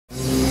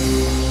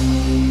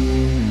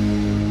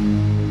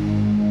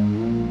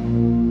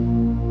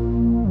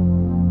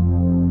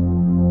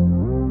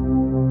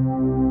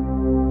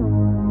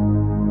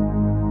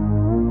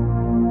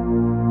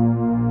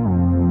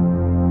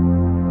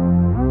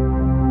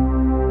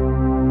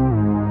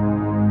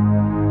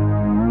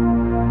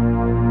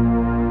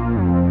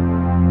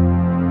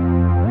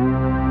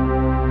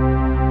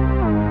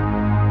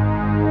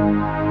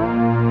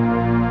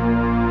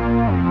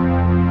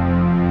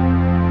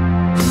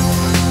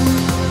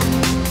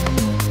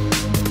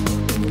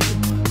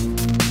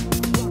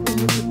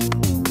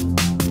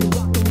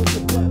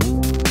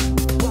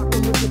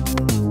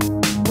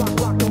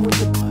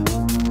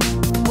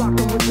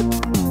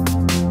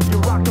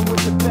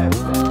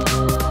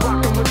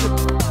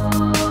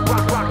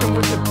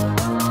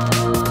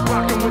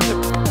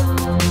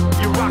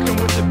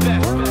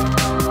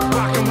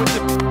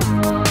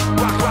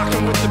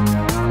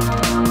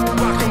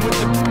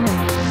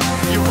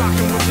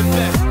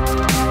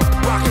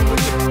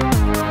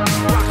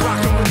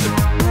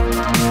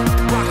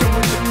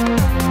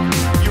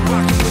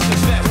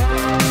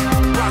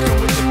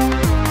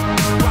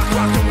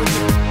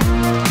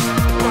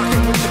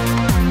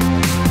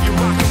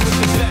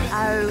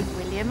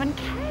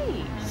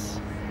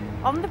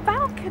On the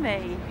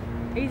balcony.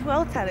 He's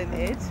well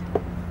talented.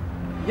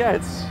 Yeah,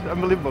 it's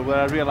unbelievable. When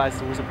I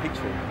realised there was a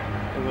picture,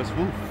 it was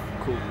woof,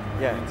 cool.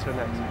 Yeah, it's so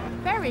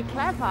nice. Very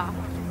clever.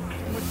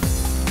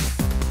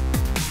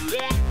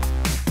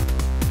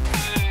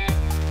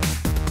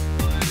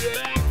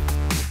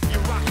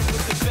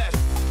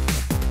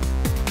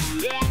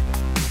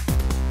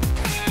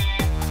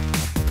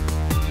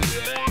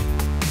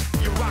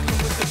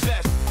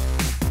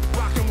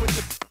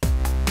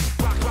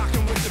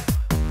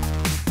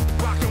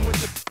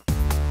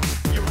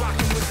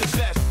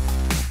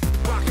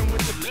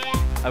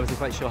 I wasn't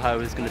quite sure how it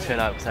was going to turn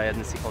out because I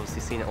hadn't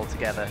obviously seen it all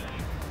together,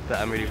 but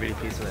I'm really, really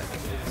pleased with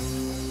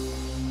it.